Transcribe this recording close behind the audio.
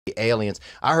aliens.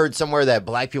 I heard somewhere that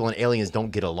black people and aliens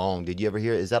don't get along. Did you ever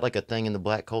hear? Is that like a thing in the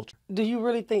black culture? Do you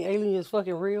really think aliens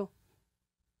fucking real?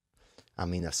 I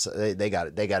mean, they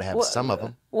got to have some of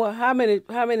them. Well, how many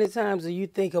times do you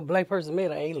think a black person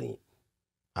met an alien?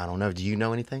 I don't know. Do you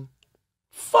know anything?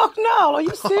 Fuck no. Are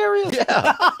you serious?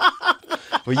 Yeah.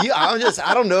 Well,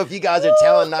 I don't know if you guys are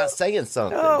telling, not saying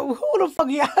something. Who the fuck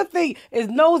y'all think as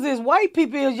nosy as white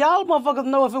people is? Y'all motherfuckers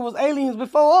know if it was aliens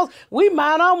before us. We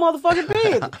mind our motherfucking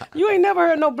business. You ain't never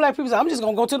heard no black people say, I'm just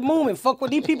gonna go to the moon and fuck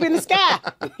with these people in the sky.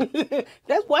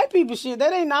 That's white people shit.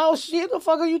 That ain't our shit. The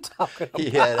fuck are you talking about?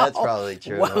 Yeah, that's probably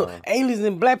true. Well, aliens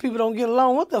and black people don't get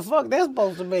along. What the fuck that's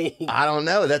supposed to mean? I don't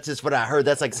know. That's just what I heard.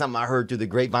 That's like something I heard through the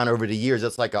grapevine over the years.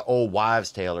 That's like an old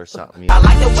wives' tale or something. You know? I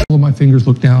like the way all my fingers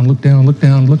look down, look down, look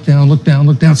down, look down, look down,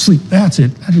 look down, sleep. That's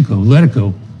it. Let it go. Let it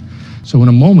go. So in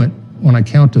a moment, when I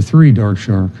count to 3, Dark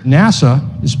Shark, NASA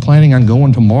is planning on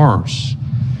going to Mars.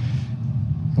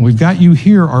 And we've got you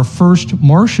here, our first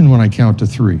Martian, when I count to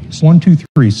 3. It's 1, 2,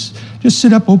 3. Just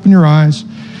sit up, open your eyes.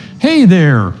 Hey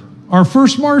there, our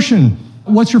first Martian.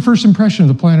 What's your first impression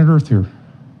of the planet Earth here?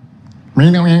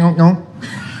 What'd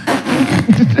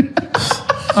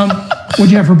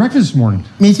you have for breakfast this morning?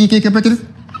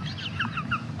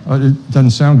 It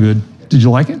doesn't sound good. Did you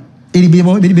like it?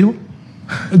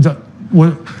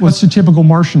 What's the typical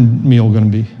Martian meal going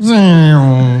to be?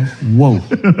 Whoa.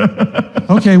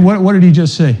 Okay, what did he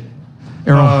just say?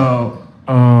 Errol?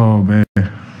 Oh, man.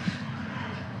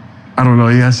 I don't know.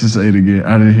 He has to say it again.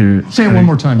 I didn't hear it. Say it one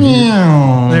more time.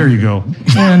 There you go.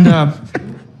 And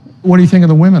what do you think of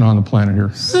the women on the planet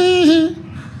here?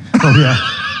 Oh, yeah.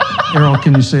 Errol,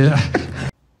 can you say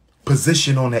that?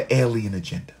 Position on the alien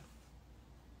agenda.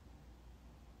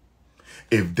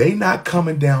 If they not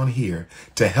coming down here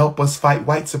to help us fight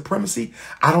white supremacy,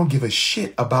 I don't give a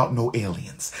shit about no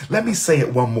aliens. Let me say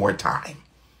it one more time.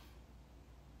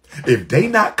 If they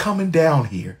not coming down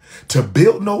here to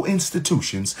build no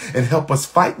institutions and help us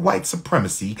fight white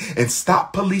supremacy and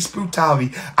stop police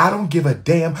brutality, I don't give a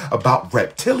damn about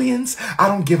reptilians. I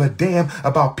don't give a damn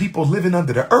about people living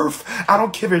under the earth. I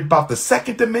don't care about the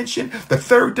 2nd dimension, the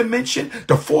 3rd dimension,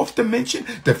 the 4th dimension,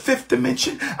 the 5th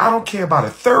dimension. I don't care about a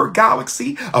 3rd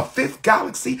galaxy, a 5th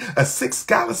galaxy, a 6th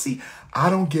galaxy. I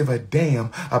don't give a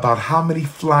damn about how many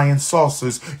flying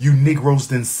saucers you Negroes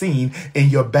done seen in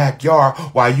your backyard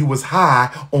while you was high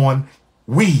on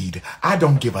weed. I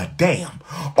don't give a damn.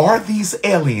 Are these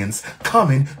aliens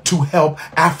coming to help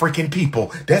African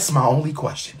people? That's my only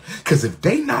question. Because if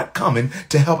they not coming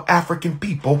to help African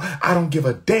people, I don't give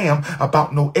a damn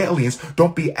about no aliens.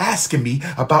 Don't be asking me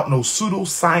about no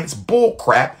pseudoscience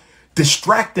bullcrap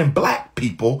distracting black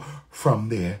people from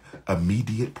their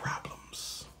immediate problems.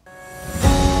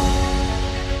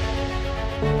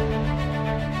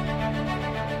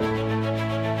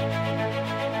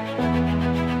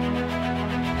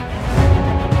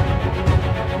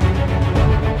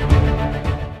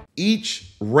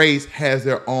 Each race has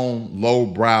their own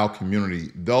lowbrow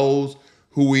community, those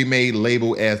who we may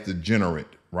label as degenerate,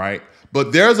 right?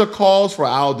 But there's a cause for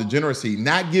our degeneracy,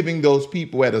 not giving those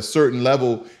people at a certain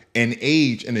level and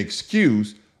age an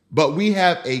excuse, but we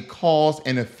have a cause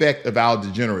and effect of our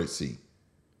degeneracy.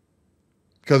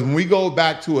 Because when we go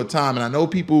back to a time, and I know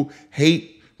people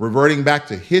hate reverting back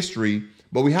to history,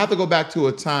 but we have to go back to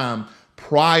a time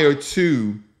prior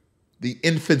to the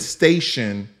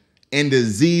infestation and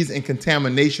disease and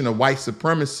contamination of white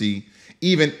supremacy,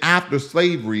 even after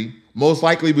slavery, most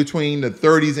likely between the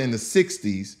 30s and the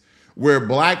 60s, where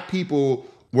black people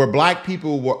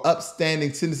were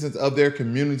upstanding citizens of their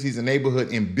communities and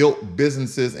neighborhood and built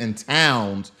businesses and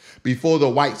towns before the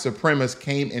white supremacists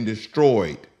came and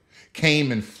destroyed, came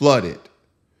and flooded,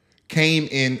 came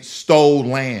and stole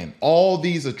land. All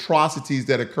these atrocities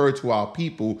that occurred to our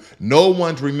people, no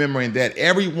one's remembering that.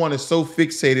 Everyone is so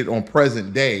fixated on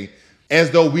present day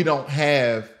as though we don't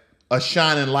have a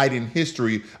shining light in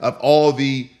history of all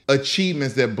the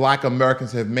achievements that black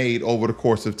Americans have made over the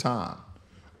course of time.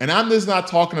 And I'm just not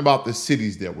talking about the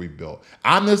cities that we built.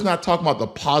 I'm just not talking about the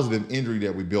positive injury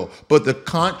that we built, but the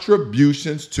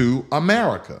contributions to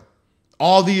America.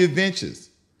 All the inventions,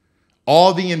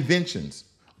 all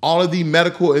the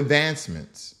medical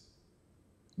advancements.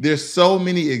 There's so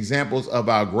many examples of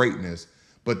our greatness,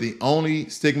 but the only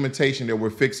stigmatization that we're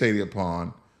fixated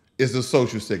upon is the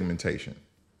social stigmatization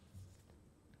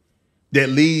that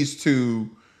leads to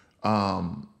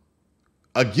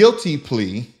a guilty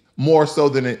plea more so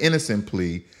than an innocent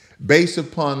plea based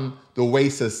upon the way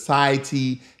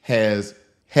society has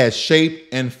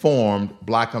shaped and formed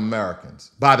black Americans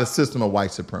by the system of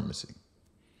white supremacy.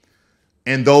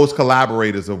 And those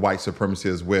collaborators of white supremacy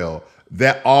as well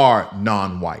that are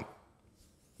non-white,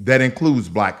 that includes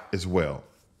black as well.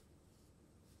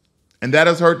 And that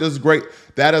has hurt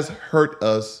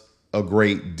us a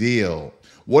great deal.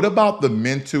 What about the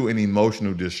mental and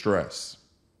emotional distress?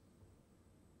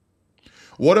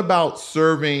 What about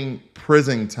serving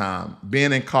prison time,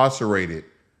 being incarcerated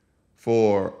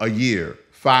for a year,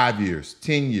 5 years,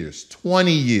 10 years,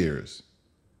 20 years?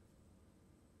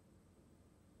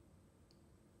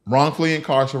 Wrongfully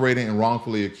incarcerated and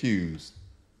wrongfully accused.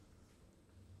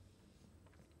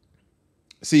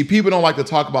 See, people don't like to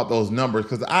talk about those numbers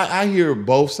because I hear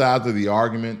both sides of the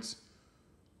arguments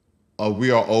of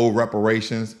we are owed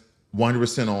reparations,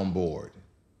 100% on board.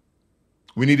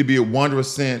 We need to be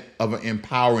 100% of an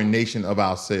empowering nation of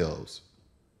ourselves.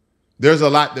 There's a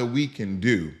lot that we can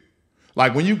do.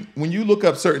 Like when you look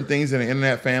up certain things in the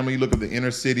internet, family, you look at the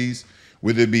inner cities,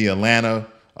 whether it be Atlanta,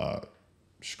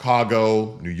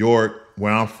 Chicago, New York,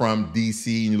 where I'm from,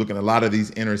 DC, and you look at a lot of these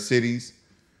inner cities.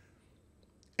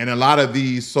 And a lot of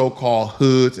these so-called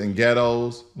hoods and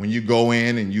ghettos, when you go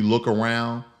in and you look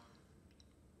around,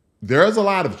 there's a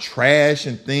lot of trash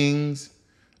and things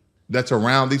that's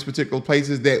around these particular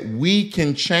places that we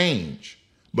can change,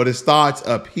 but it starts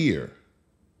up here,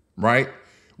 right?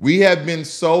 We have been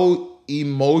so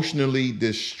emotionally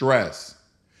distressed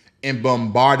and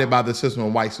bombarded by the system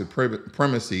of white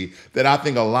supremacy that I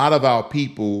think a lot of our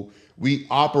people,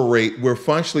 we're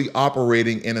functionally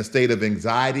operating in a state of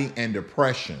anxiety and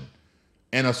depression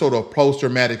and a sort of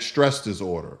post-traumatic stress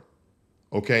disorder,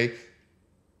 okay?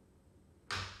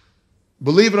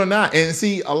 Believe it or not. And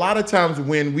see, a lot of times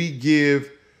when we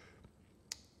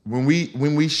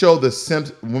show the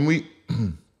symptoms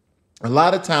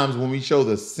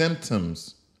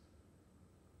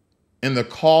and the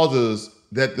causes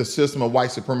that the system of white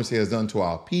supremacy has done to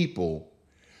our people,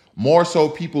 more so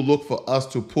people look for us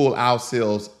to pull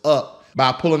ourselves up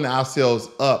by pulling ourselves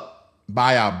up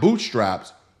by our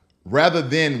bootstraps, rather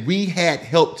than we had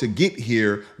help to get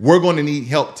here, we're going to need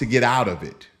help to get out of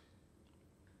it.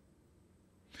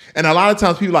 And a lot of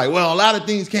times people are like, well, a lot of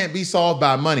things can't be solved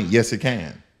by money. Yes, it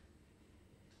can.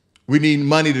 We need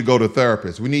money to go to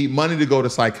therapists. We need money to go to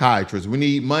psychiatrists. We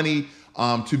need money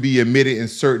to be admitted in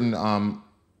certain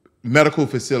medical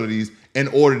facilities in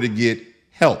order to get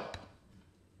help.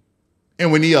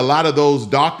 And we need a lot of those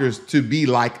doctors to be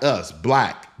like us,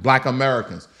 Black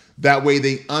Americans. That way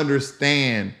they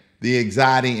understand the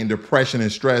anxiety and depression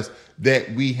and stress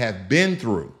that we have been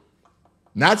through.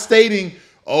 Not stating,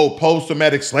 oh,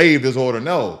 post-traumatic slave disorder.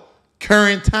 No,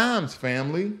 current times,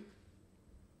 family.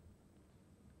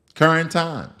 Current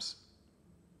times.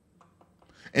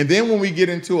 And then when we get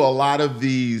into a lot of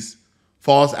these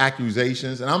false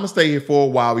accusations, and I'm going to stay here for a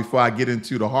while before I get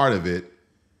into the heart of it,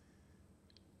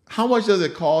 how much does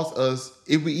it cost us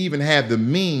if we even have the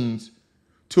means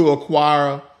to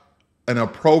acquire an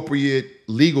appropriate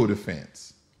legal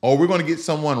defense? Or we're going to get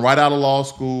someone right out of law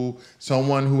school,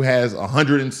 someone who has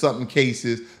 100 and something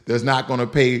cases who's not going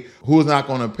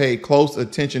to pay close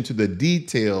attention to the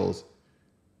details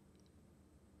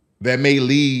that may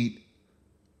lead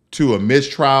to a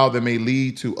mistrial, that may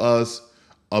lead to us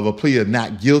of a plea of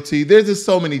not guilty. There's just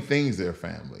so many things there,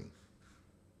 family.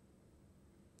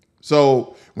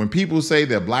 So when people say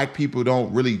that Black people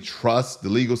don't really trust the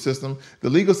legal system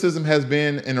has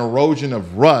been an erosion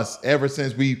of rust ever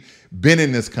since we've been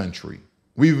in this country.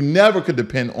 We've never could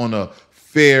depend on a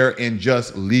fair and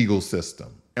just legal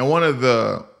system. And one of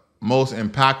the most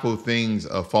impactful things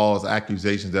of false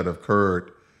accusations that have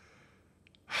occurred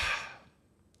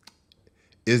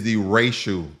is the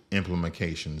racial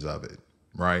implications of it,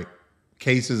 right?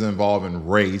 Cases involving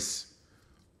race.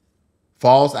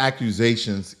 False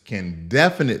accusations can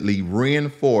definitely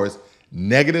reinforce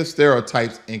negative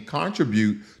stereotypes and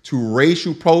contribute to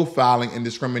racial profiling and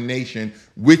discrimination,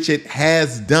 which it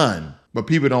has done. But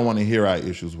people don't want to hear our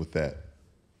issues with that.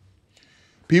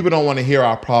 People don't want to hear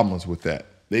our problems with that.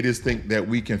 They just think that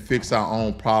we can fix our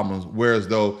own problems, whereas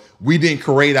though we didn't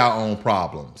create our own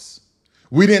problems.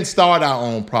 We didn't start our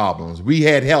own problems. We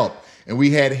had help, and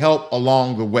we had help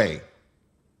along the way.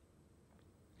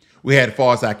 We had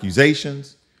false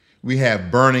accusations. We have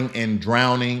burning and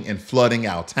drowning and flooding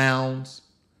our towns.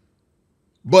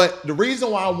 But the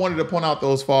reason why I wanted to point out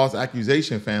those false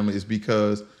accusation, family, is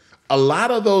because a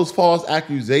lot of those false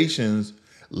accusations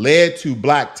led to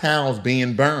Black towns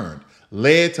being burned,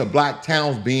 led to Black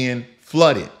towns being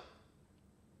flooded.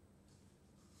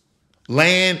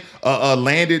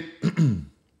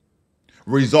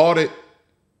 Resulted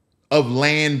of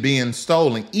land being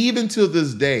stolen. Even to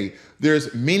this day,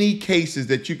 there's many cases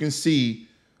that you can see,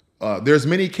 there's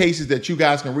many cases that you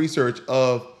guys can research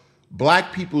of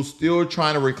Black people still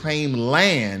trying to reclaim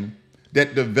land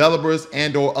that developers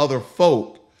and or other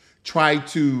folk try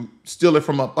to steal it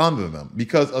from up under them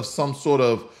because of some sort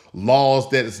of laws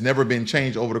that has never been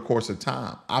changed over the course of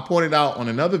time. I pointed out on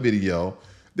another video,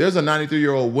 there's a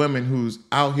 93-year-old woman who's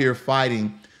out here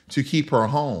fighting to keep her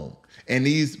home. And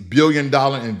these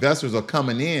billion-dollar investors are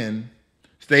coming in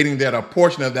stating that a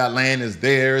portion of that land is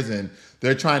theirs and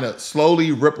they're trying to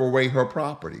slowly rip away her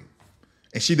property.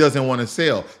 And she doesn't want to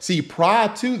sell. See,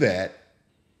 prior to that,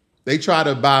 they try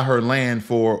to buy her land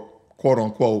for quote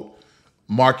unquote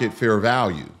market fair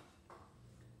value.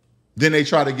 Then they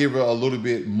try to give her a little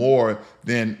bit more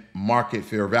than market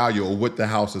fair value or what the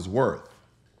house is worth.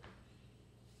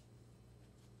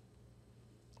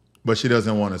 But she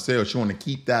doesn't want to sell. She wants to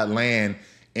keep that land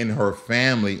in her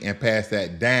family and pass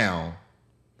that down,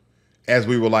 as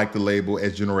we would like to label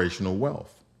as generational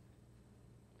wealth.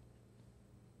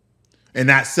 And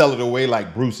not sell it away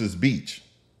like Bruce's Beach.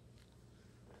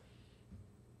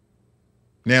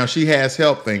 Now, she has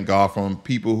help, thank God, from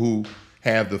people who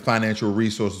have the financial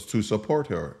resources to support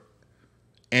her.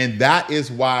 And that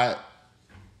is why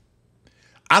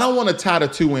I don't want to tie the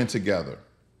two in together.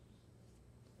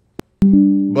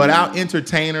 But our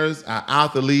entertainers, our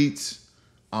athletes,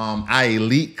 our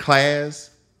elite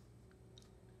class,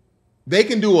 they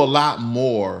can do a lot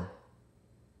more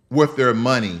with their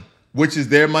money, which is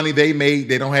their money they made.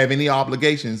 They don't have any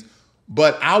obligations.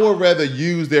 But I would rather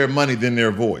use their money than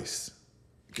their voice.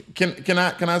 Can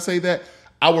I say that?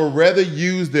 I would rather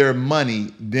use their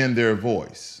money than their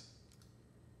voice.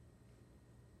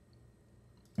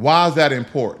 Why is that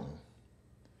important?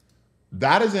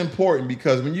 That is important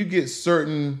because when you get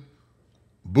certain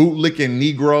bootlicking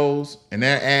Negroes and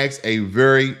they're asked a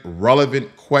very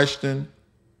relevant question,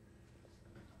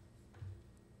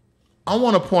 I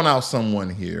want to point out someone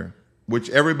here, which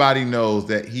everybody knows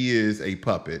that he is a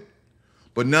puppet,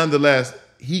 but nonetheless,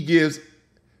 he gives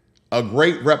a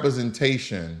great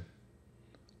representation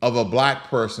of a black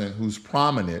person who's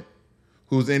prominent,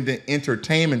 who's in the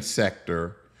entertainment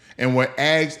sector, and when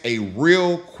asked a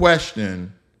real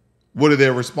question, what are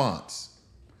their response?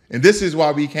 And this is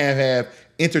why we can't have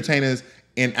entertainers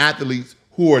and athletes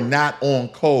who are not on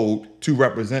code to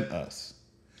represent us,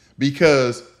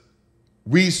 because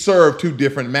we serve two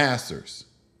different masters.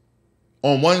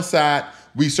 On one side,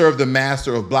 we serve the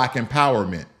master of black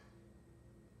empowerment.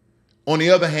 On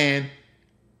the other hand,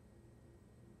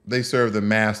 they serve the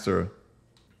master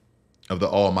of the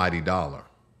almighty dollar.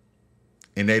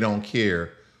 And they don't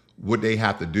care what they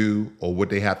have to do or what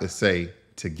they have to say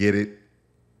to get it,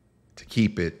 to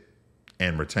keep it,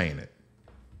 and retain it.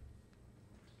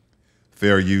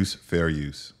 Fair use, fair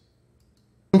use.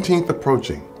 17th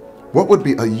approaching. What would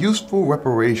be a useful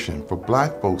reparation for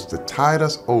black folks to tide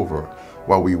us over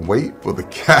while we wait for the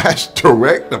cash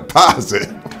direct deposit?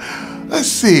 Let's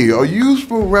see, a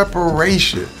useful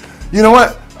reparation. You know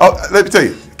what? Oh, let me tell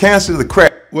you, cancel the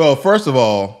crack. Well, first of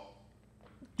all,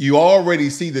 you already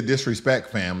see the disrespect,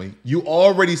 family. You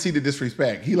already see the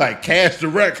disrespect. He like cash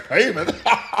direct payment.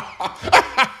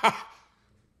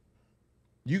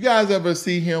 You guys ever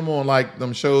see him on like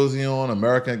them shows he on,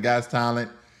 American Got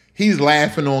Talent? He's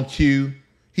laughing on cue.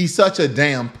 He's such a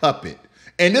damn puppet.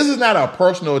 And this is not a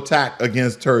personal attack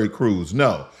against Terry Crews.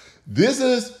 No, this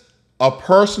is a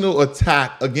personal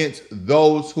attack against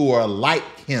those who are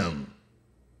like him,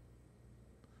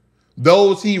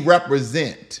 those he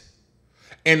represents,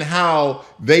 and how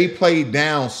they play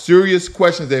down serious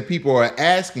questions that people are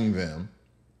asking them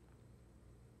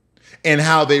and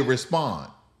how they respond.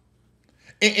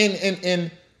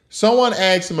 And someone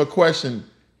asked him a question,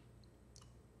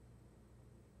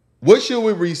 what should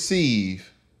we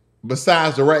receive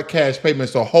besides direct cash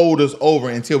payments to hold us over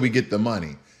until we get the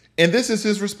money? And this is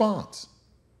his response.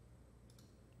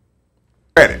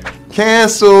 Credit.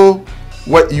 Cancel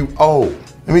what you owe.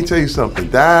 Let me tell you something.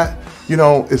 That, you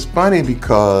know, it's funny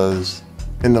because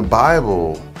in the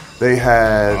Bible, they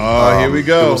had... here we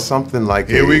go. It was something like...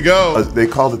 Here we go. They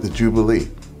called it the Jubilee.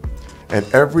 And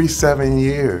every 7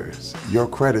 years, your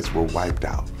credits were wiped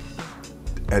out.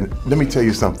 And let me tell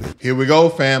you something. Here we go,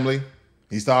 family.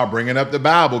 He started bringing up the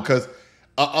Bible because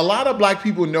a lot of black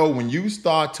people know when you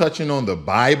start touching on the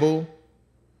Bible,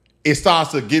 it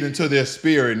starts to get into their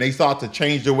spirit and they start to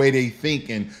change the way they think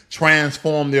and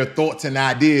transform their thoughts and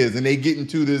ideas. And they get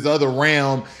into this other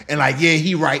realm and like, yeah,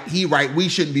 he right. We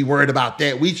shouldn't be worried about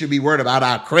that. We should be worried about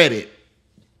our credit.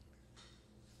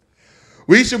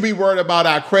 We should be worried about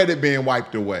our credit being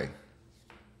wiped away.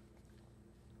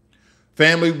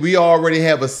 Family, we already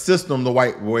have a system to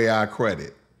wipe away our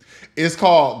credit. It's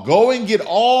called go and get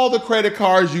all the credit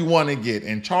cards you want to get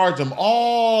and charge them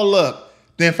all up,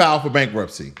 then file for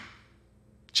bankruptcy.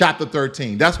 Chapter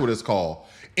 13, that's what it's called.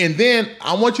 And then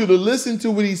I want you to listen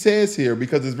to what he says here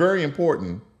because it's very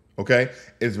important. Okay.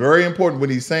 It's very important what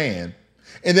he's saying.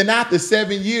 And then after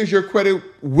 7 years, your credit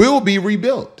will be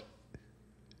rebuilt.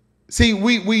 See,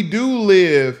 we do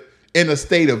live in a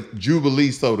state of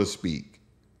jubilee, so to speak,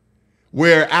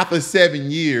 where after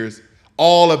 7 years,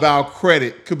 all of our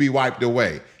credit could be wiped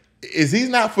away. Is he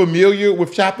not familiar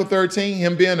with chapter 13,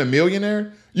 him being a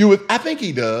millionaire? I think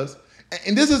he does.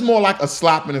 And this is more like a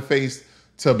slap in the face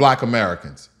to Black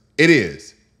Americans. It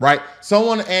is, right?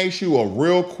 Someone asks you a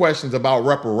real questions about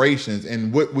reparations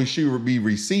and what we should be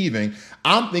receiving.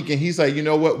 I'm thinking he's like, you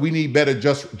know what? We need better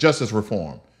justice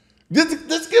reform.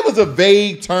 Just give us a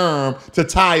vague term to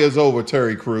tie us over,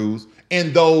 Terry Crews,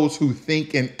 and those who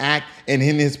think and act and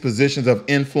in his positions of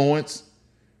influence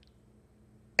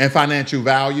and financial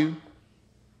value.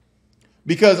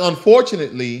 Because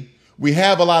unfortunately, we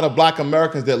have a lot of Black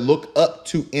Americans that look up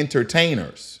to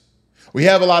entertainers. We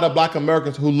have a lot of Black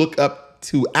Americans who look up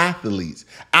to athletes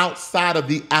outside of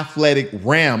the athletic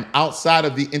realm, outside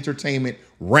of the entertainment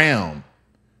realm.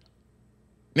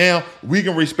 Now, we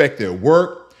can respect their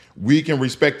work. We can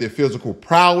respect their physical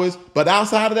prowess. But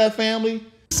outside of that, family,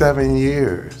 7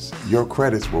 years, your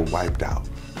credits were wiped out.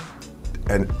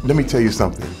 And let me tell you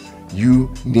something.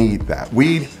 You need that.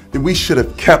 We should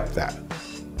have kept that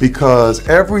because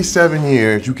every 7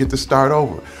 years you get to start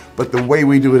over. But the way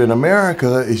we do it in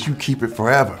America is you keep it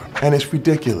forever. And it's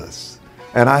ridiculous.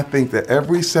 And I think that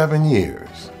every 7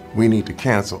 years we need to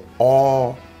cancel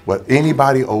all what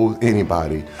anybody owes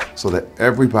anybody so that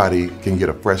everybody can get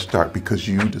a fresh start because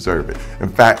you deserve it. In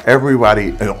fact,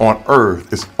 everybody on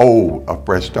earth is owed a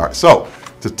fresh start. So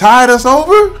to tide us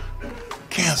over,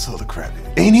 cancel the credit.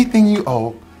 Anything you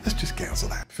owe, let's just cancel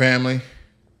that. Family,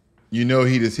 you know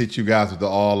he just hit you guys with the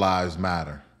all lives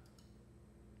matter.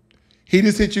 He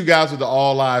just hit you guys with the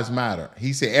all lives matter.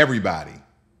 He said everybody.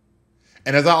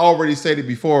 And as I already stated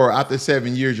before, after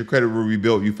 7 years, your credit will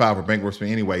rebuild. You file for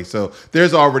bankruptcy anyway. So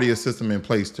there's already a system in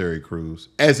place, Terry Crews,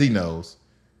 as he knows.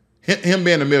 Him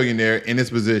being a millionaire in this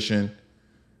position,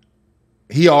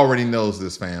 he already knows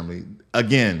this, family.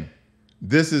 Again,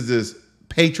 this is as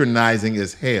patronizing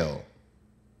as hell.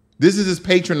 This is as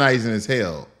patronizing as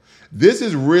hell. This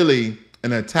is really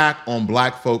an attack on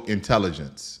Black folk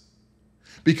intelligence.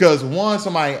 Because one,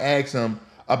 somebody asked him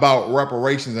about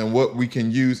reparations and what we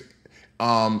can use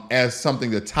as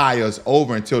something to tie us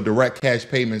over until direct cash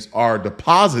payments are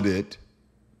deposited.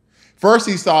 First,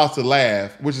 he starts to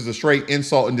laugh, which is a straight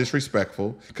insult and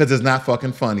disrespectful, because it's not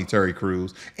fucking funny, Terry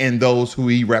Crews, and those who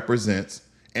he represents,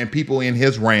 and people in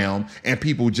his realm, and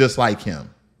people just like him.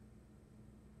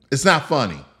 It's not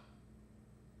funny.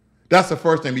 That's the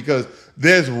first thing, because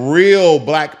there's real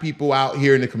Black people out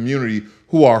here in the community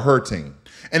who are hurting.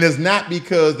 And it's not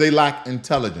because they lack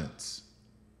intelligence.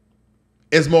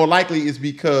 It's more likely it's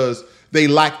because they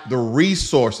lack the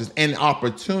resources and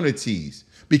opportunities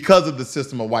because of the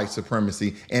system of white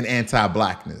supremacy and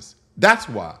anti-Blackness. That's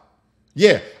why.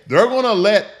 Yeah, they're going to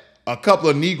let a couple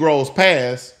of Negroes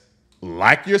pass,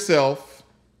 like yourself.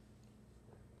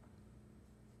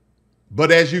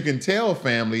 But as you can tell,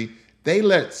 family, they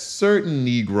let certain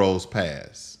Negroes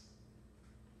pass.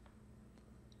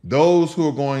 Those who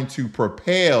are going to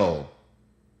propel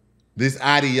this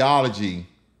ideology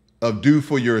of do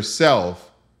for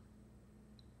yourself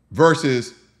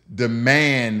versus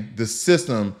demand the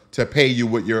system to pay you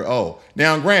what you're owed.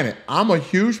 Now, granted, I'm a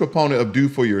huge proponent of do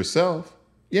for yourself.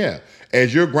 Yeah.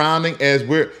 As you're grounding, as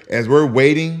we're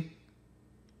waiting,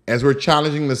 as we're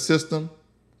challenging the system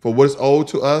for what's owed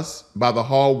to us by the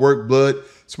hard work, blood,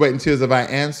 sweat, and tears of our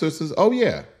ancestors. Oh,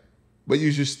 yeah. But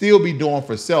you should still be doing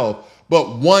for self.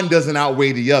 But one doesn't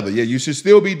outweigh the other. Yeah, you should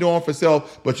still be doing for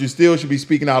self, but you still should be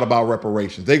speaking out about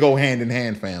reparations. They go hand in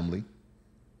hand, family.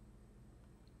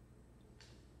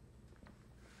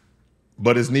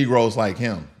 But it's Negroes like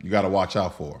him you got to watch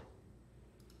out for.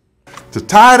 To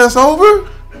tide us over,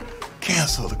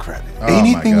 cancel the credit. Oh,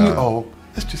 anything you owe,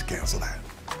 let's just cancel that.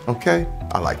 Okay?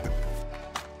 I like that.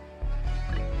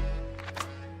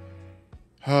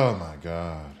 Oh, my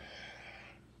God.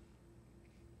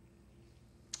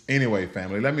 Anyway,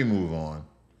 family, let me move on.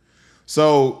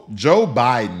 So Joe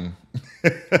Biden,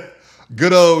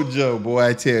 good old Joe, boy,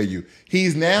 I tell you,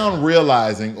 he's now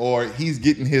realizing, or he's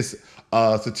getting his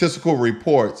statistical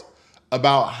reports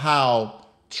about how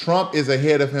Trump is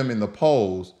ahead of him in the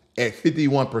polls at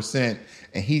 51%,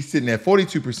 and he's sitting at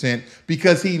 42%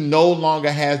 because he no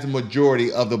longer has the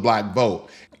majority of the Black vote.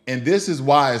 And this is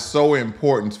why it's so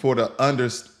important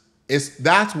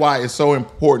that's why it's so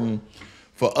important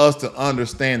for us to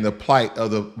understand the plight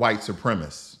of the white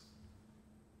supremacists.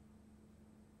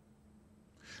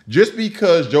 Just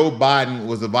because Joe Biden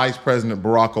was the Vice President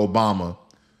Barack Obama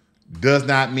does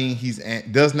not mean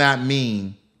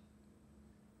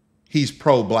he's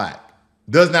pro-black.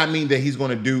 Does not mean that he's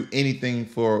going to do anything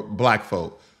for black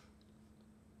folk.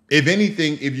 If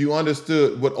anything, if you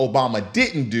understood what Obama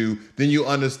didn't do, then you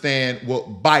understand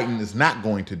what Biden is not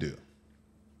going to do.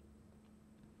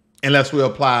 Unless we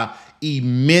apply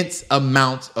immense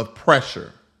amounts of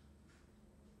pressure.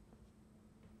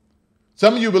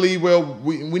 Some of you believe, well,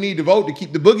 we need to vote to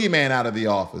keep the boogeyman out of the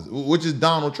office, which is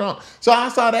Donald Trump. So I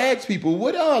started to ask people,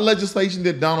 what legislation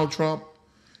that Donald Trump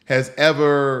has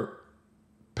ever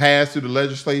passed through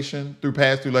legislation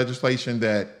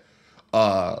that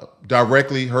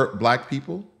directly hurt black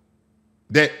people,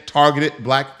 that targeted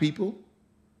black people?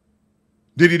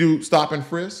 Did he do stop and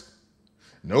frisk?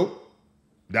 Nope.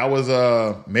 That was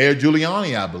Mayor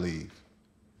Giuliani, I believe.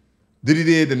 Did he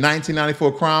did the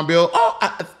 1994 crime bill? Oh,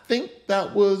 I think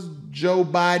that was Joe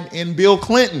Biden and Bill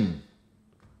Clinton.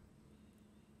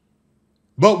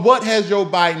 But what has Joe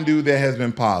Biden do that has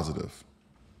been positive?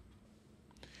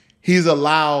 He's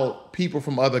allowed people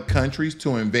from other countries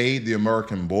to invade the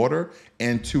American border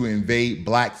and to invade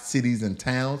black cities and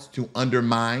towns to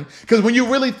undermine. Because when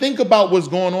you really think about what's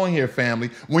going on here, family,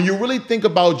 when you really think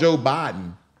about Joe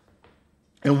Biden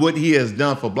and what he has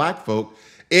done for black folk,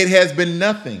 it has been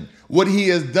nothing. What he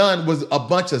has done was a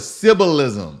bunch of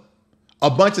symbolism,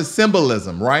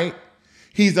 right?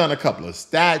 He's done a couple of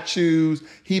statues.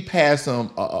 He passed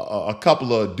a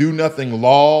couple of do-nothing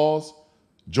laws,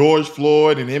 George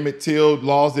Floyd and Emmett Till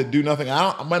laws that do nothing.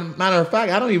 Matter of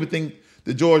fact, I don't even think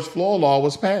the George Floyd law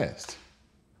was passed.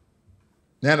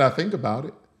 Now that I think about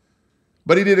it.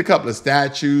 But he did a couple of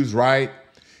statues, right?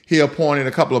 He appointed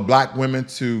a couple of black women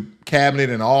to cabinet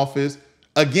and office.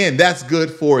 Again, that's good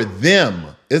for them.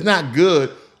 It's not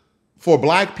good for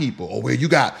black people. Oh, well, you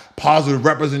got positive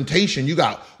representation. You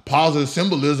got positive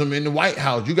symbolism in the White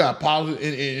House. You got positive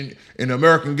in the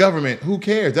American government. Who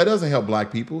cares? That doesn't help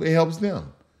black people. It helps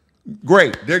them.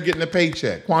 Great. They're getting a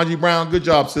paycheck. Kwanji Brown, good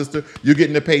job, sister. You're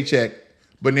getting a paycheck,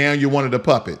 but now you're one of the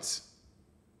puppets.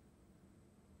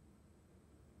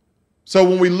 So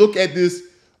when we look at this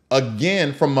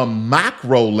again from a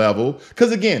macro level,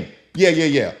 because again,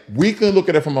 yeah. We can look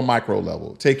at it from a micro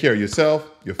level. Take care of yourself,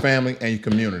 your family, and your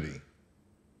community.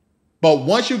 But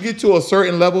once you get to a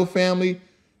certain level, family,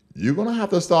 you're going to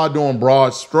have to start doing broad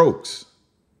strokes.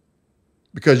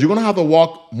 Because you're going to have to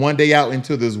walk one day out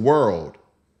into this world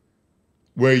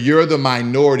where you're the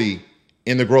minority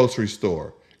in the grocery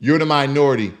store. You're the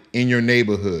minority in your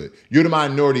neighborhood. You're the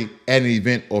minority at an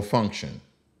event or function.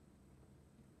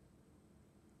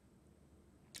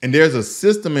 And there's a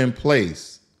system in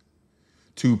place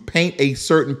to paint a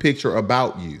certain picture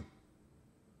about you.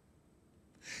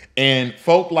 And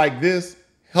folk like this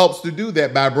helps to do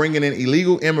that by bringing in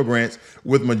illegal immigrants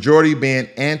with majority being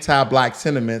anti-black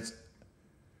sentiments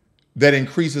that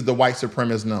increases the white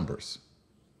supremacist numbers.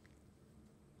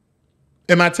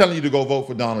 Am I telling you to go vote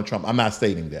for Donald Trump? I'm not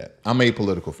stating that. I'm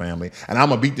apolitical, family. And I'm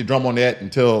going to beat the drum on that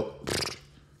until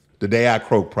the day I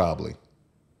croak, probably.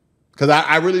 Because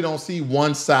I really don't see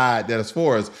one side that is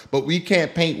for us, but we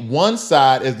can't paint one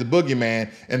side as the boogeyman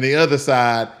and the other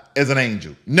side as an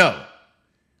angel. No,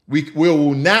 we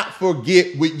will not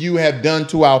forget what you have done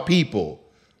to our people.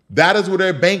 That is what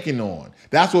they're banking on.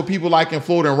 That's what people like in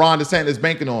Florida and Ron DeSantis is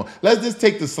banking on. Let's just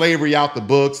take the slavery out the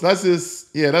books. Let's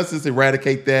just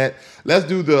eradicate that. Let's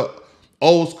do the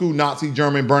old school Nazi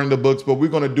German burning the books, but we're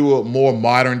going to do it more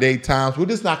modern day times. We're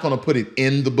just not going to put it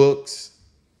in the books.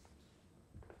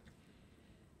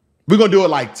 We're going to do it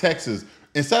like Texas.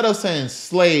 Instead of saying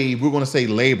slave, we're going to say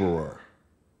laborer.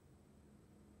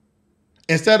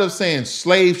 Instead of saying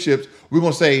slave ships, we're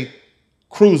going to say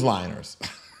cruise liners.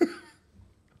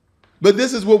 But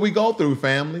this is what we go through,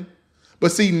 family.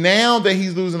 But see, now that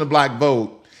he's losing the black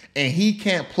vote and he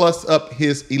can't plus up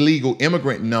his illegal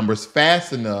immigrant numbers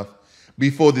fast enough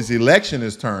before this election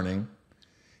is turning,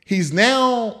 he's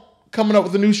now coming up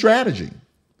with a new strategy.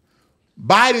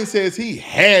 Biden says he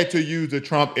had to use the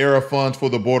Trump era funds for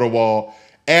the border wall.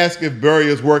 Ask if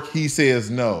barriers work. He says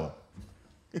no.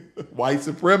 White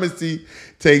supremacy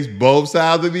takes both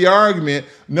sides of the argument.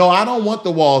 No, I don't want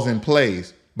the walls in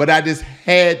place, but I just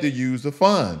had to use the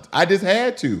funds. I just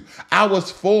had to. I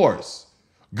was forced.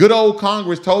 Good old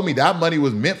Congress told me that money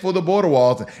was meant for the border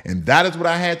walls, and that is what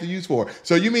I had to use for.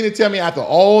 So you mean to tell me after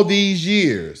all these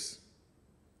years,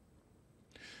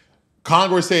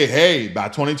 Congress said, hey, by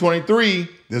 2023,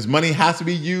 this money has to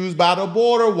be used by the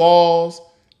border walls.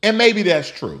 And maybe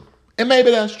that's true. And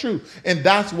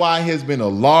that's why it has been a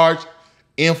large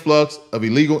influx of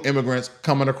illegal immigrants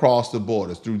coming across the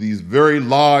borders through these very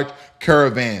large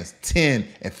caravans, 10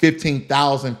 and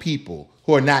 15,000 people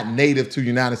who are not native to the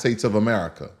United States of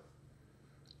America,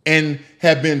 and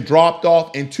have been dropped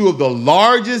off in two of the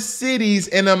largest cities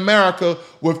in America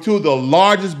with two of the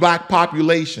largest black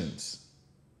populations.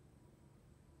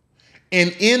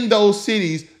 And in those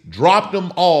cities, dropped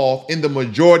them off in the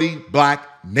majority black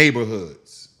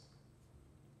neighborhoods.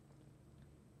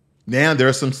 Now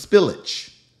there's some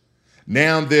spillage.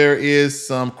 Now there is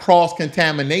some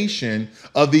cross-contamination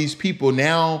of these people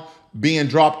now being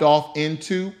dropped off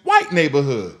into white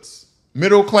neighborhoods,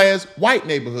 middle-class white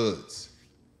neighborhoods.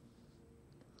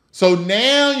 So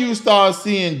now you start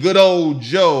seeing good old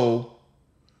Joe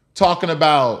talking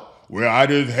about, well, I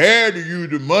just had to use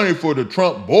the money for the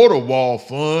Trump border wall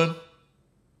fund.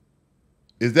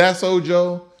 Is that so,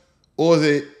 Joe? Or is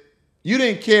it you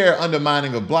didn't care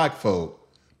undermining of black folk,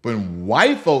 but when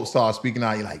white folks start speaking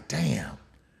out, you're like, damn,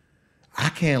 I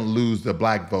can't lose the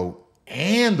black vote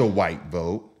and the white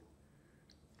vote.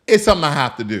 It's something I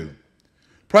have to do.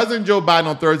 President Joe Biden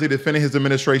on Thursday defended his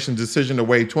administration's decision to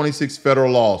waive 26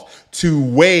 federal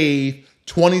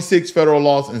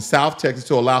laws in South Texas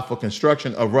to allow for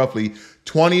construction of roughly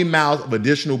 20 miles of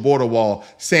additional border wall,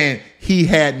 saying he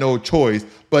had no choice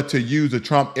but to use the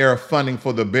Trump-era funding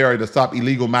for the barrier to stop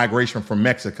illegal migration from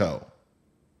Mexico.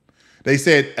 They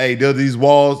said, hey, do these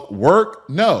walls work?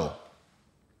 No.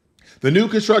 The new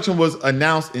construction was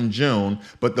announced in June,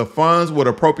 but the funds were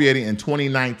appropriated in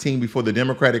 2019 before the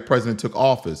Democratic president took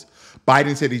office.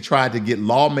 Biden said he tried to get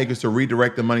lawmakers to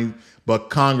redirect the money,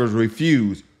 but Congress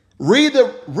refused.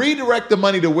 Redirect the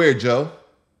money to where, Joe?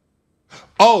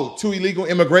 Oh, to illegal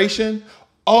immigration?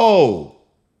 Oh,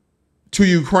 to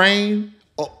Ukraine?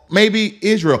 Oh, maybe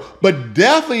Israel, but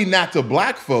definitely not to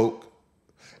black folk.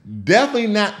 Definitely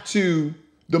not to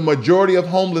the majority of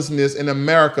homelessness in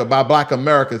America by black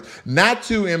Americans, not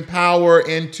to empower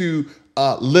and to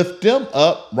lift them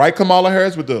up, right, Kamala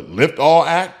Harris, with the Lift All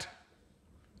Act?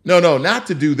 No, not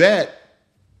to do that.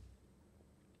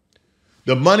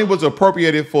 The money was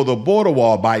appropriated for the border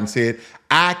wall, Biden said.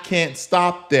 I can't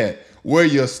stop that. Where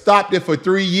you stopped it for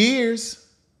 3 years.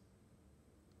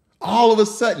 All of a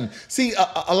sudden. See,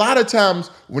 a lot of times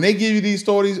when they give you these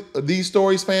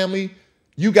stories, family,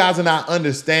 you guys are not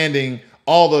understanding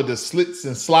all of the slits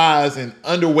and slides and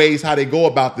underways how they go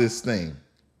about this thing.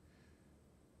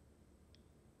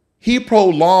 He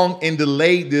prolonged and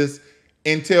delayed this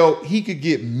until he could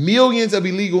get millions of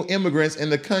illegal immigrants in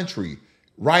the country,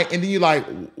 right? And then you're like,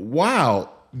 wow.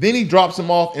 Then he drops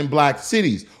them off in black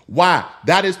cities. Why?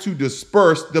 That is to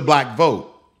disperse the black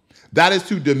vote. That is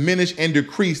to diminish and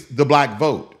decrease the black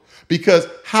vote. Because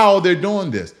how they're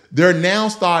doing this? They're now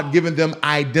start giving them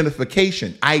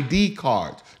identification, ID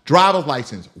cards, driver's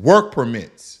license, work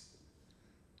permits.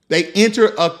 They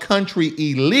enter a country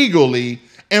illegally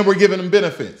and we're giving them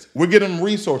benefits. We're giving them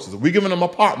resources. We're giving them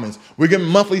apartments. We're giving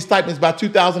them monthly stipends by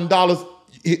 $2,000.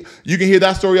 You can hear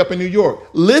that story up in New York.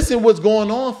 Listen what's going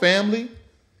on, family.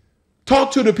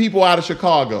 Talk to the people out of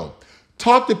Chicago.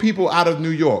 Talk to people out of New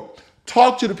York.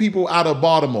 Talk to the people out of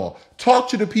Baltimore. Talk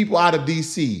to the people out of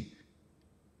DC.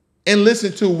 And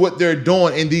listen to what they're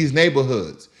doing in these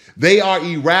neighborhoods. They are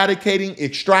eradicating,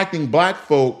 extracting black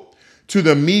folk to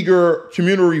the meager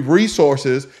community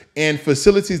resources and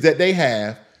facilities that they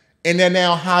have, and they're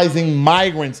now housing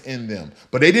migrants in them.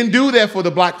 But they didn't do that for the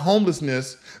black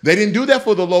homelessness. They didn't do that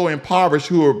for the low impoverished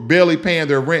who are barely paying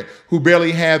their rent, who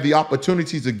barely have the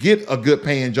opportunities to get a good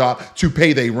paying job to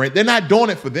pay their rent. They're not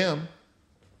doing it for them.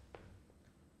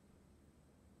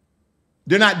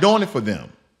 They're not doing it for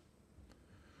them.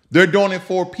 They're doing it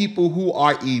for people who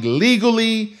are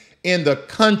illegally in the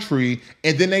country,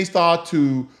 and then they start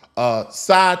to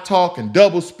side talk and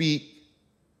double speak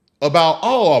about,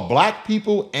 oh, are black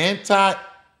people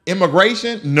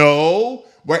anti-immigration? No,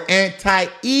 we're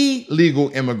anti-illegal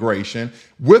immigration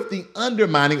with the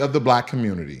undermining of the black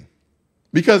community.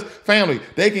 Because, family,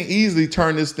 they can easily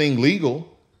turn this thing legal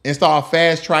and start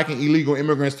fast-tracking illegal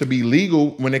immigrants to be legal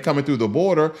when they're coming through the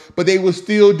border, but they will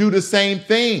still do the same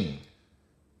thing.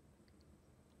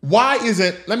 Why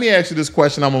isn't, let me ask you this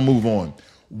question, I'm going to move on.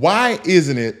 Why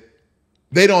isn't it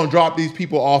they don't drop these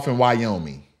people off in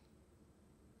Wyoming?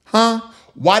 Huh?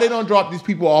 Why they don't drop these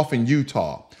people off in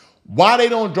Utah? Why they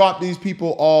don't drop these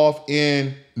people off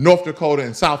in North Dakota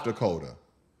and South Dakota?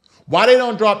 Why they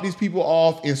don't drop these people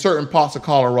off in certain parts of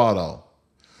Colorado,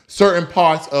 certain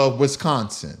parts of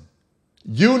Wisconsin?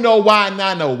 You know why and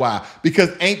I know why.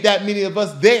 Because ain't that many of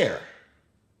us there.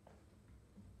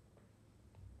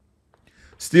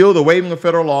 Still, the waiving of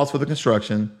federal laws for the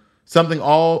construction Something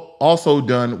also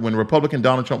done when Republican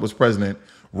Donald Trump was president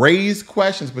raised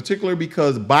questions, particularly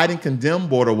because Biden condemned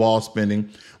border wall spending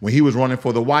when he was running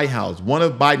for the White House. One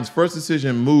of Biden's first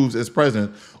decision moves as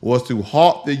president was to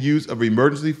halt the use of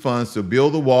emergency funds to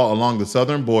build the wall along the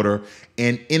southern border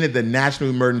and ended the national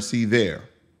emergency there.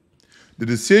 The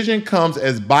decision comes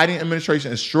as Biden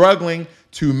administration is struggling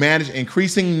to manage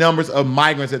increasing numbers of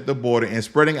migrants at the border and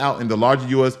spreading out in the larger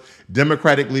U.S.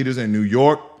 Democratic leaders in New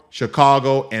York,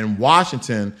 Chicago, and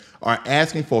Washington are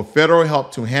asking for federal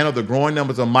help to handle the growing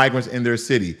numbers of migrants in their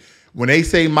city. When they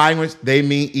say migrants, they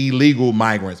mean illegal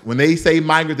migrants. When they say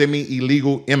migrants, they mean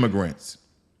illegal immigrants.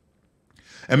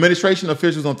 Administration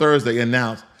officials on Thursday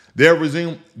announced they'll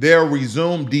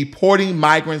resume deporting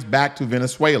migrants back to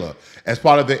Venezuela as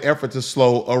part of their effort to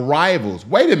slow arrivals.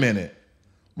 Wait a minute.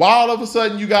 Why all of a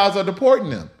sudden you guys are deporting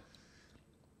them?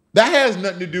 That has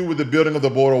nothing to do with the building of the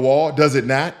border wall, does it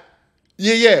not?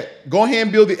 Yeah. Go ahead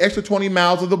and build the extra 20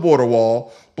 miles of the border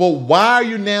wall. But why are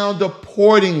you now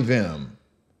deporting them?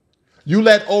 You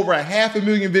let over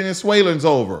 500,000 Venezuelans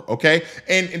over, okay?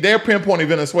 And they're pinpointing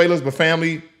Venezuelans, but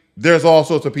family, there's all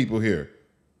sorts of people here,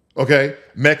 okay?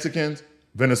 Mexicans,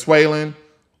 Venezuelan,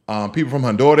 people from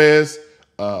Honduras,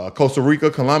 Costa Rica,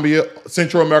 Colombia,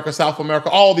 Central America, South America,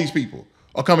 all these people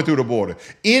are coming through the border.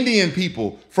 Indian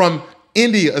people from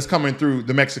India is coming through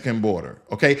the Mexican border,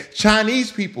 okay?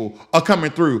 Chinese people are coming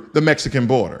through the Mexican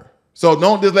border. So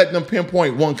don't just let them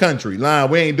pinpoint one country. Nah,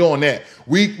 we ain't doing that.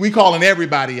 We calling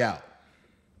everybody out.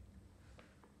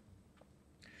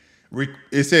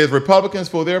 It says Republicans,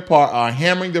 for their part, are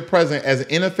hammering the president as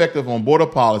ineffective on border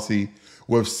policy,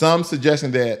 with some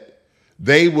suggesting that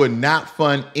they would not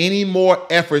fund any more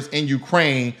efforts in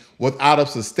Ukraine without a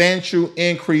substantial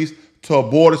increase to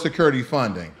border security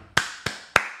funding.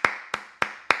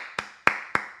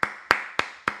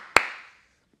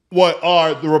 What,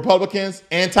 are the Republicans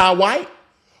anti-white?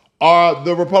 Are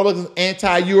the Republicans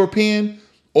anti-European?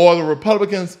 Or are the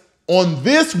Republicans on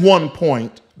this one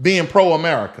point being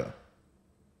pro-America?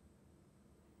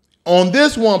 On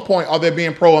this one point, are they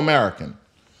being pro-American?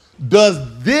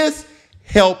 Does this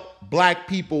help black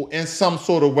people in some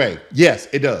sort of way? Yes,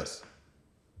 it does.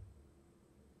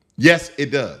 Yes, it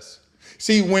does.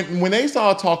 See, when they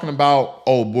start talking about,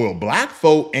 oh, boy, black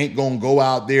folk ain't going to go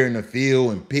out there in the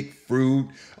field and pick fruit.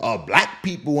 Black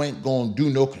people ain't going to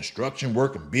do no construction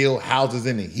work and build houses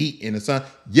in the heat in the sun.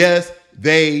 Yes,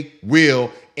 they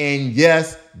will. And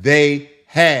yes, they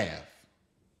have.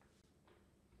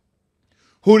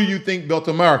 Who do you think built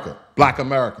America? Black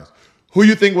Americans. Who do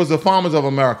you think was the farmers of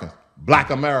America? Black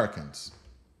Americans.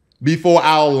 Before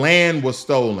our land was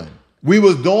stolen. We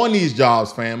was doing these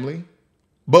jobs, family.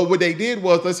 But what they did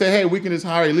was they said, hey, we can just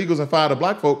hire illegals and fire the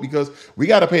black folk because we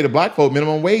got to pay the black folk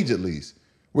minimum wage at least.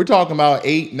 We're talking about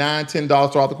 $8, $9,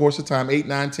 $10 throughout the course of time, $8, $9,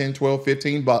 $10, $12,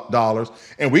 $15.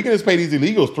 And we can just pay these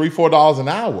illegals $3, $4 an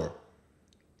hour.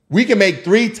 We can make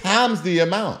 3 times the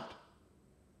amount.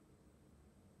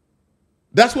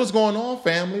 That's what's going on,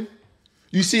 family.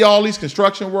 You see all these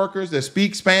construction workers that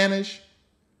speak Spanish.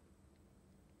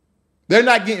 They're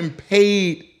not getting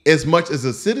paid as much as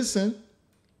a citizen.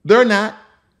 They're not.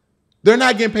 They're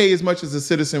not getting paid as much as a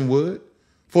citizen would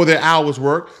for their hours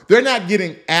work. They're not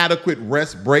getting adequate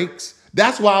rest breaks.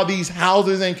 That's why these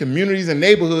houses and communities and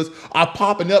neighborhoods are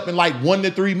popping up in like 1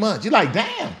 to 3 months. You're like,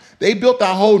 damn, they built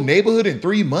our whole neighborhood in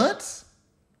 3 months?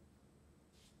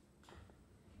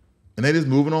 And they're just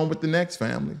moving on with the next,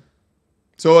 family.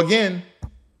 So again,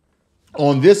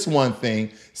 on this one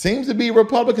thing, seems to be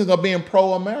Republicans are being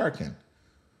pro-American,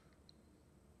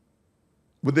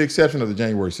 with the exception of the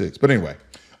January 6th. But anyway,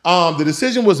 the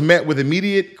decision was met with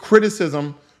immediate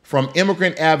criticism from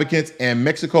immigrant advocates and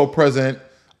Mexico President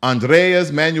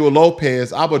Andres Manuel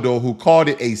Lopez Obrador, who called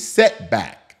it a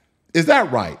setback. Is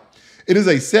that right? It is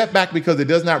a setback because it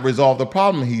does not resolve the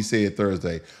problem, he said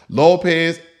Thursday.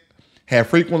 Lopez had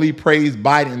frequently praised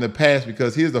Biden in the past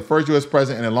because he is the first U.S.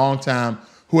 president in a long time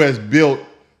who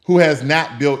has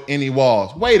not built any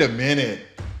walls. Wait a minute.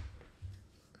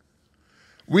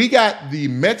 We got the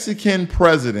Mexican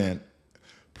president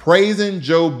praising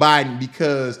Joe Biden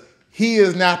because he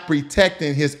is not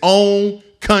protecting his own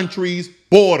country's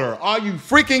border. Are you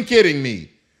freaking kidding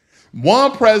me?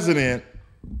 One president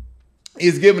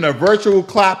is giving a virtual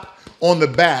clap on the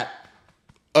back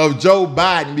of Joe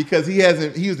Biden because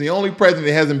he's the only president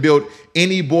that hasn't built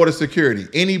any border security,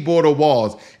 any border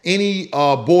walls, any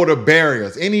border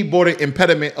barriers, any border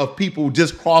impediment of people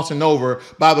just crossing over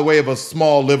by the way of a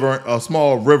small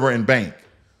river and bank.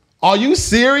 Are you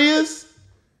serious?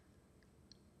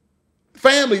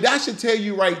 Family, that should tell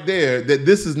you right there that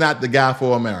this is not the guy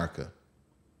for America.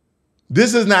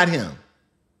 This is not him.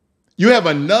 You have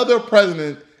another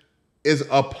president is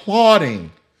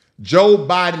applauding Joe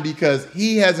Biden because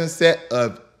he hasn't set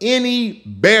up any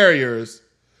barriers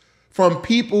from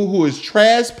people who is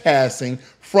trespassing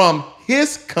from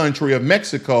his country of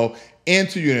Mexico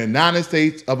into the United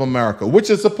States of America,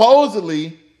 which is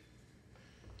supposedly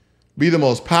be the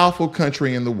most powerful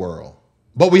country in the world.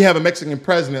 But we have a Mexican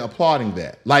president applauding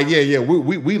that. Like, yeah,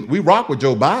 we rock with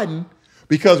Joe Biden,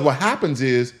 because what happens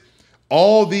is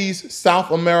all these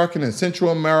South American and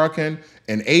Central American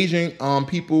and Asian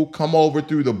people come over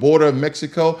through the border of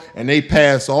Mexico, and they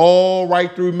pass all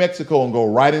right through Mexico and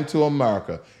go right into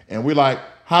America. And we're like,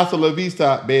 hasta la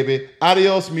vista, baby.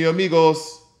 Adios, mi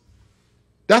amigos.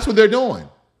 That's what they're doing.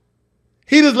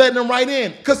 He just letting them right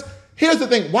in. Because here's the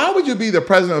thing. Why would you be the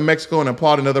president of Mexico and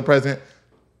applaud another president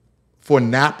for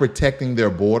not protecting their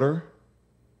border?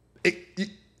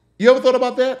 You ever thought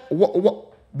about that?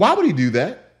 Why would he do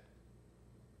that?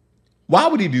 Why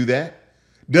would he do that?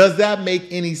 Does that make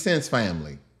any sense,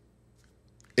 family?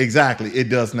 Exactly, it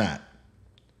does not.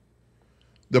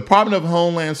 The Department of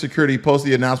Homeland Security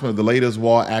posted the announcement of the latest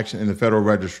wall action in the Federal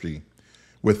Registry.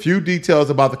 With few details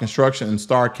about the construction in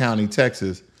Starr County,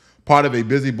 Texas, part of a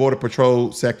busy Border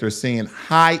Patrol sector seeing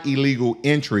high illegal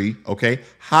entry,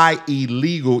 high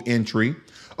illegal entry.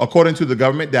 According to the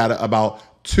government data, about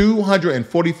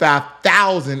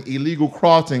 245,000 illegal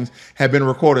crossings have been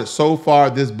recorded so far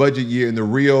this budget year in the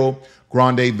Rio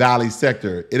Grande Valley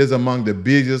sector. It is among the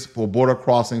busiest for border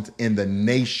crossings in the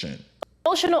nation.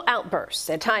 Emotional outbursts,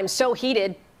 at times so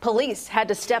heated, police had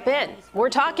to step in.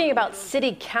 We're talking about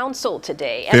City Council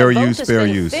today. And fair a vote use, to fair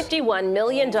spend use. $51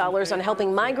 million on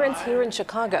helping migrants here in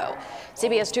Chicago.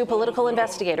 CBS 2 political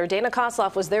investigator Dana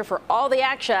Kosloff was there for all the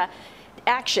action,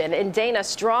 and Dana,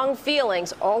 strong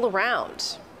feelings all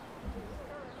around.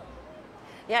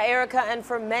 Yeah, Erica, and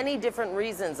for many different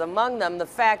reasons, among them the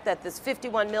fact that this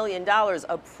 $51 million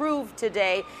approved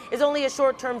today is only a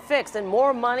short-term fix, and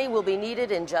more money will be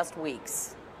needed in just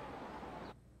weeks.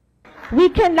 We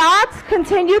cannot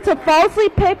continue to falsely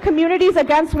pit communities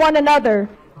against one another.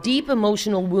 Deep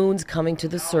emotional wounds coming to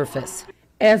the surface.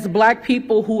 As Black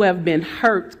people who have been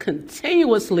hurt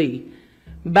continuously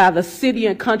by the city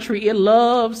and country it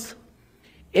loves,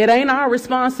 it ain't our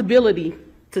responsibility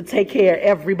to take care of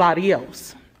everybody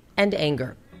else. And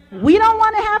anger. We don't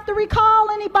want to have to recall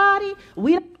anybody.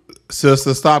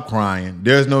 Sister, stop crying.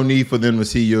 There's no need for them to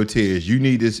see your tears. You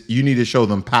need to show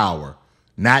them power,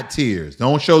 not tears.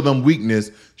 Don't show them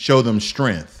weakness, show them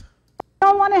strength. We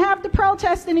don't want to have to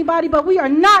protest anybody, but we are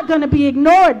not going to be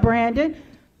ignored, Brandon.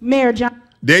 Mayor John.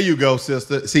 There you go,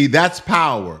 sister. See, that's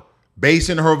power. Bass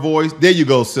in her voice. There you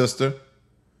go, sister.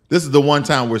 This is the one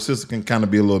time where sister can kind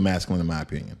of be a little masculine, in my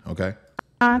opinion, okay?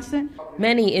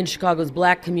 Many in Chicago's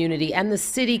Black community and the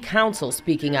city council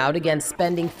speaking out against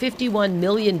spending $51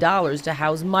 million to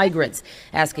house migrants,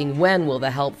 asking when will the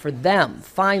help for them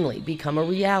finally become a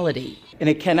reality. And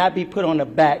it cannot be put on the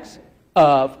backs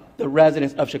of the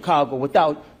residents of Chicago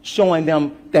without showing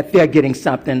them that they're getting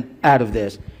something out of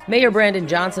this. Mayor Brandon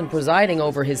Johnson, presiding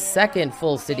over his second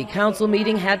full city council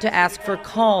meeting, had to ask for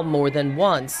calm more than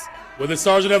once. Will the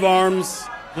Sergeant of Arms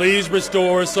please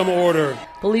restore some order?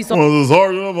 Police the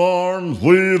Sergeant of Arms,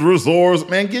 please restore.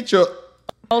 Man, get your...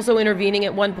 Also intervening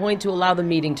at one point to allow the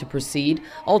meeting to proceed.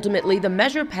 Ultimately, the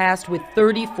measure passed with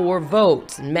 34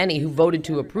 votes. Many who voted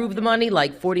to approve the money,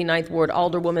 like 49th Ward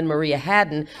Alderwoman Maria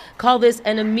Haddon, call this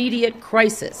an immediate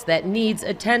crisis that needs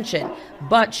attention.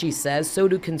 But, she says, so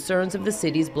do concerns of the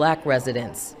city's Black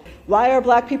residents. Why are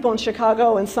Black people in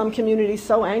Chicago and some communities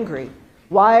so angry?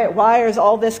 Why is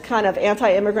all this kind of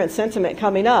anti-immigrant sentiment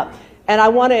coming up? And I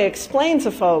want to explain to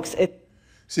folks.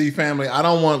 See, family, I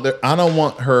don't want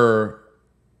her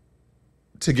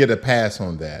to get a pass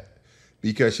on that,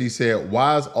 because she said,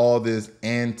 why is all this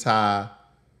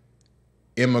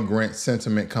anti-immigrant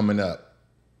sentiment coming up?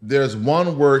 There's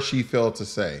one word she failed to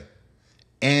say: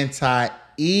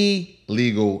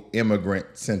 anti-illegal immigrant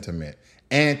sentiment.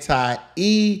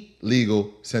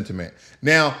 Anti-illegal sentiment.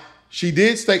 Now, she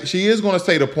is going to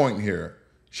state a point here.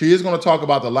 She is going to talk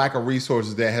about the lack of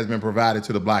resources that has been provided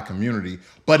to the Black community.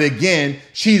 But again,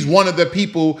 she's one of the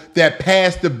people that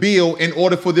passed the bill in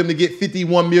order for them to get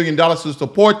 $51 million to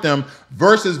support them,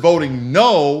 versus voting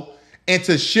no and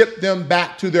to ship them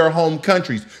back to their home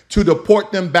countries, to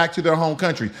deport them back to their home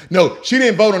countries. No, she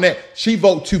didn't vote on that. She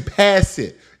voted to pass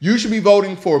it. You should be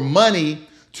voting for money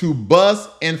to bus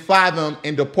and fly them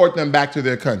and deport them back to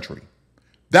their country.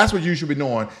 That's what you should be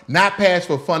doing, not pass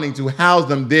for funding to house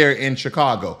them there in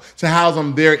Chicago, to house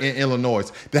them there in Illinois,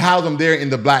 to house them there in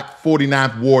the Black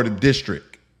 49th Ward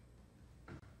District.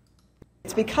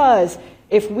 It's because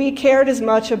if we cared as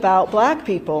much about Black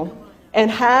people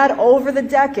and had over the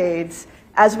decades,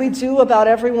 as we do about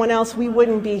everyone else, we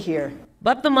wouldn't be here.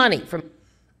 But the money from...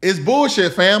 It's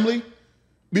bullshit, family.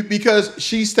 Because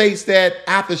she states that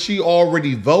after she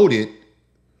already voted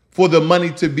for the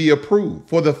money to be approved,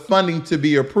 for the funding to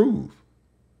be approved.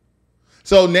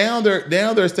 So now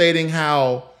they're stating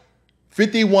how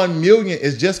 51 million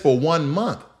is just for 1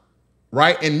 month,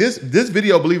 right? And this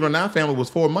video, believe it or not, family, was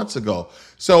 4 months ago.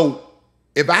 So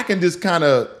if I can just kind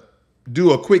of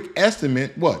do a quick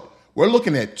estimate, we're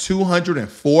looking at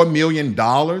 $204 million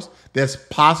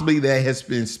that has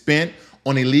been spent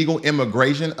on illegal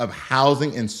immigration of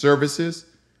housing and services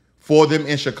for them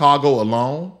in Chicago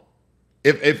alone.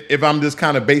 If I'm just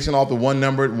kind of basing off the one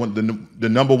number, the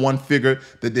number one figure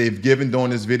that they've given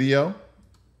during this video.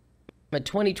 A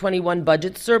 2021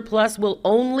 budget surplus will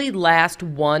only last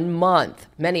 1 month.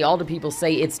 Many Alder people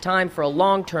say it's time for a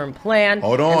long-term plan.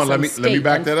 Hold on, let me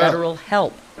back that up. Federal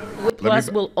help.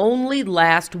 Plus will only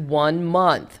last 1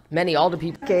 month. Many Alder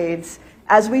people... Decades,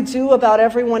 as we do about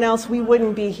everyone else, we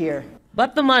wouldn't be here.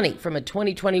 But the money from a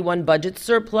 2021 budget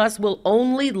surplus will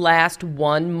only last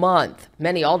 1 month.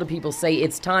 Many Alder people say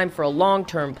it's time for a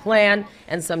long-term plan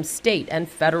and some state and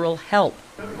federal help.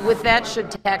 With that,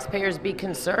 should taxpayers be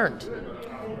concerned?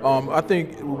 I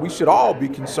think we should all be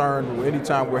concerned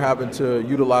anytime we're having to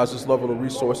utilize this level of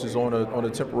resources on a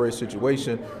temporary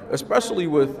situation, especially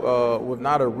with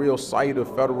not a real sight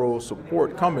of federal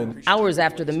support coming. Hours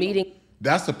after the meeting.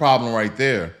 That's the problem right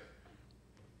there.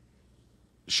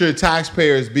 Should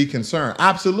taxpayers be concerned?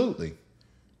 Absolutely.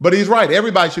 But he's right.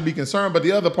 Everybody should be concerned. But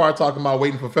the other part talking about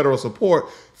waiting for federal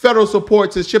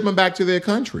support to ship them back to their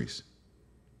countries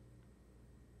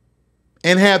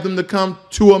and have them to come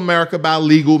to America by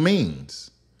legal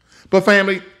means. But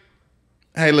family,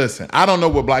 hey, listen, I don't know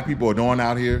what black people are doing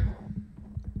out here,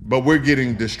 but we're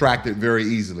getting distracted very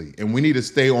easily. And we need to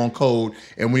stay on code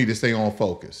and we need to stay on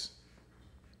focus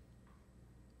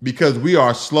because we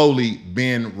are slowly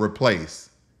being replaced.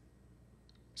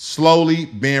 Slowly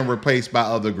being replaced by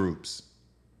other groups.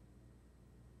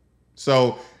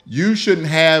 So you shouldn't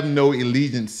have no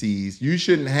allegiances. You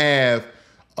shouldn't have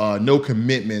no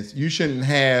commitments. You shouldn't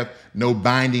have no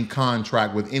binding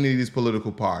contract with any of these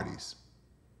political parties.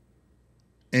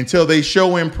 Until they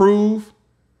show and prove,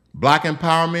 black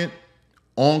empowerment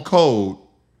on code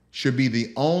should be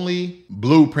the only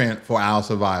blueprint for our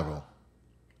survival.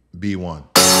 Be one.